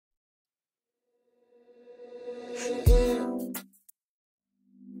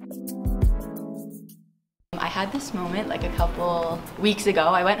had this moment like a couple weeks ago.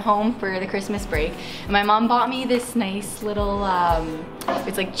 I went home for the Christmas break and my mom bought me this nice little,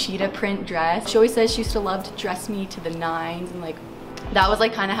 it's like cheetah print dress. She always says she used to love to dress me to the nines, and like that was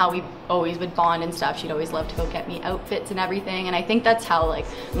like kind of how we always would bond and stuff. She'd always love to go get me outfits and everything, and I think that's how like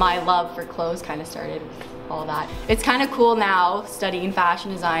my love for clothes kind of started. All that. It's kind of cool now studying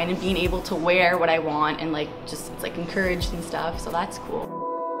fashion design and being able to wear what I want and like just it's like encouraged and stuff, so that's cool.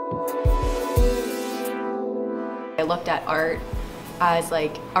 I looked at art as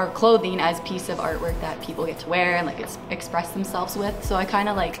like our clothing as a piece of artwork that people get to wear and like express themselves with, so I kind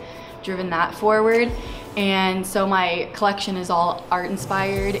of like driven that forward, and so my collection is all art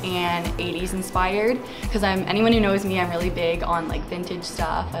inspired and 80s inspired because anyone who knows me, I'm really big on like vintage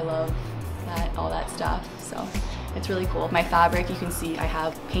stuff. I love all that stuff, so it's really cool. My fabric, you can see I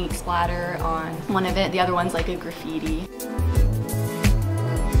have paint splatter on one of it, the other one's like a graffiti.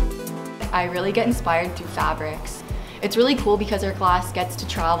 I really get inspired through fabrics. It's really cool because our class gets to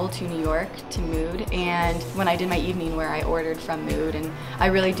travel to New York to Mood, and when I did my evening wear I ordered from Mood, and I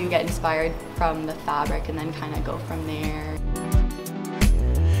really do get inspired from the fabric and then kind of go from there.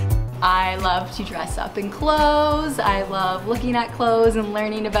 I love to dress up in clothes. I love looking at clothes and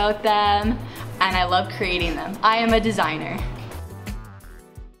learning about them, and I love creating them. I am a designer.